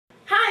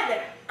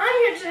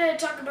today to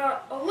talk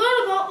about a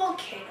little about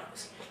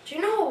volcanoes. Do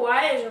you know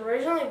Hawaii is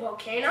originally a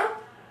volcano?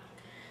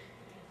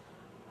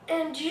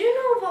 And do you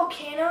know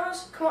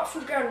volcanoes come up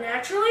from the ground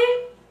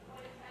naturally?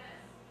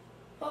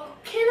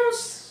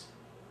 Volcanoes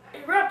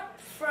erupt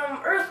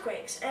from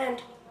earthquakes,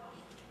 and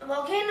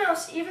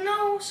volcanoes, even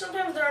though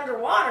sometimes they're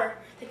underwater,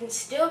 they can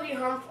still be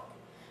harmful,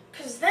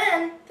 because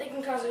then they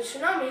can cause a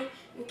tsunami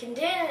and can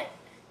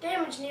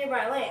damage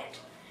nearby land.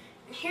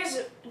 And here's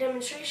a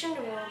demonstration of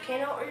a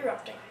volcano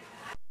erupting.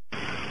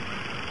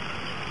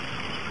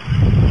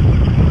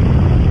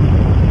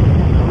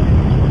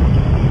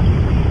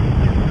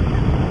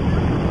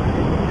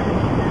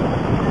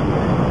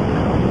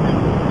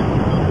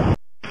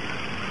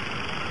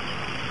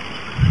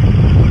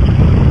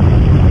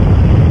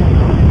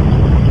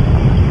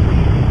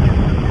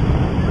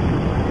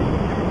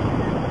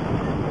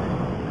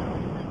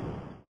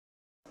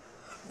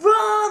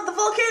 Run! The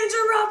volcano's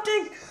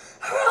erupting!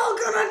 We're all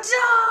gonna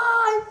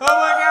die! Oh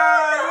my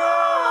God!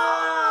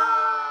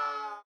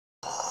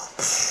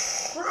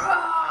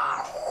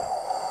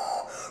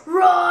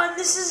 Run!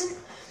 This isn't...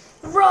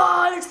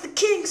 Run! It's the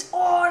king's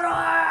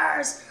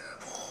orders!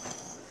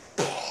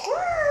 Run!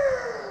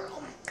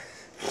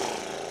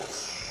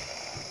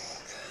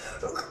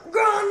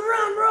 Run!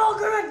 We're all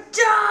gonna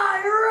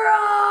die!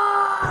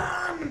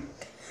 Run!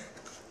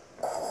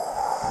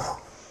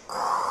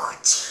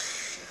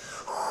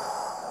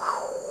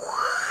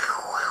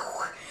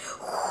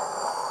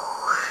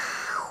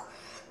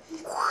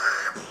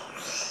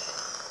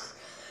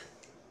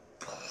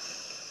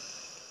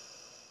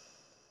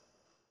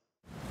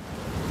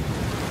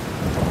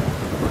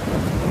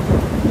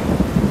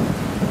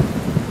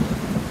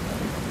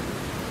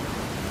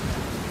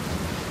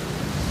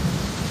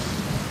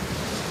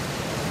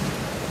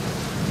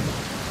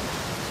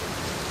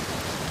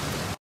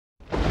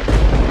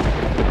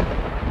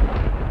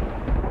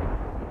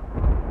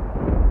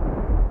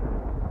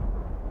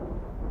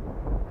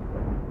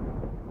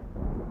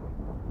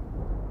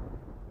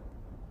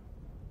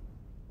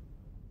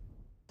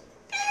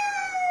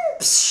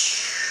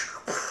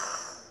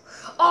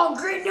 Oh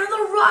great, now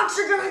the rocks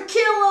are gonna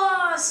kill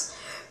us!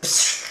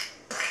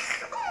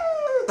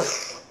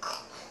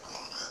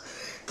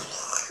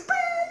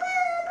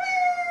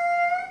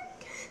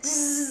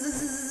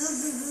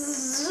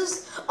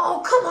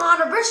 Oh come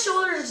on, our best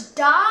shoulders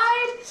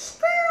died!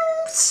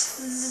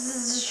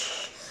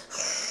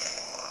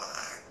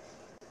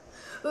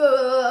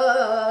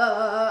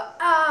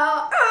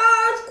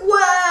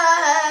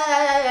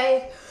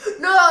 Earthquake!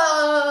 No!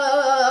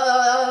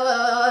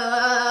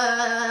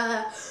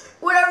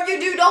 Whatever you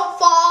do, don't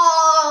fall!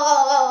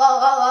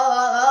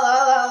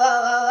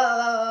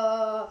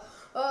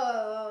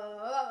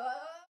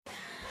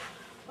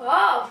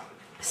 Oh,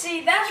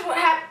 see, that's what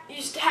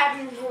used to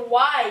happen in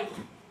Hawaii.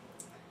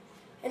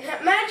 And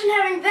imagine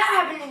having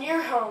that happen in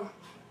your home.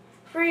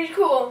 Pretty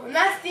cool. And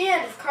that's the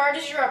end of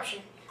carter's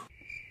eruption.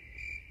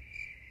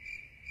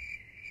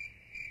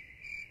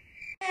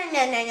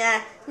 Na na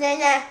na na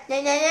na na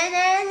na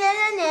na na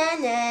na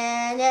na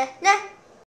na na.